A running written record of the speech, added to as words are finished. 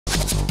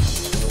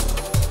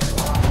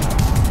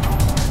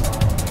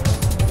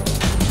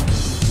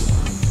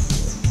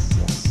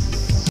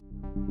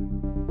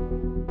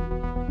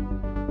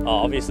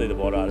Obviously the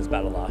Boardriders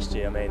Battle last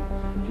year. I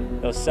mean,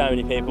 there was so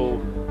many people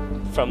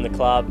from the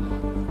club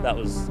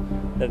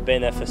they've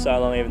been there for so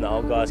long. Even the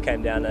old guys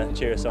came down to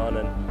cheer us on,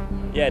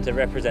 and yeah, to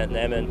represent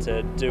them and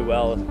to do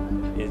well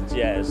it's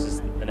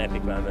just an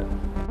epic moment.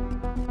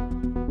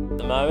 At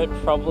the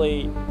moment,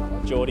 probably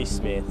Geordie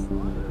Smith.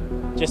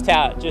 Just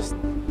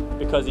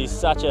because he's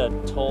such a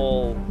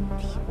tall,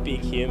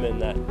 big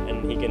human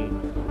and he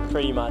can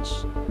pretty much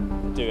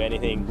do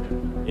anything,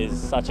 is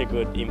such a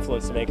good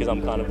influence to me because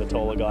I'm kind of a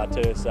taller guy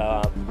too.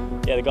 So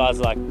yeah, the guys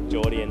like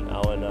Geordie and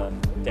Owen are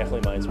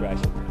definitely my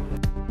inspiration.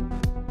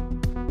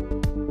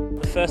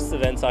 The first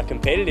events I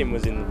competed in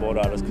was in the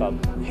Boardriders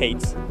Club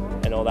heats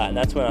and all that, and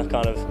that's when I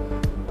kind of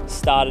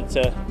started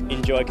to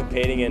enjoy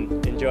competing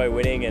and enjoy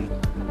winning, and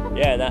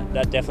yeah,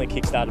 that definitely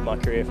kick-started my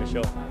career for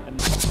sure.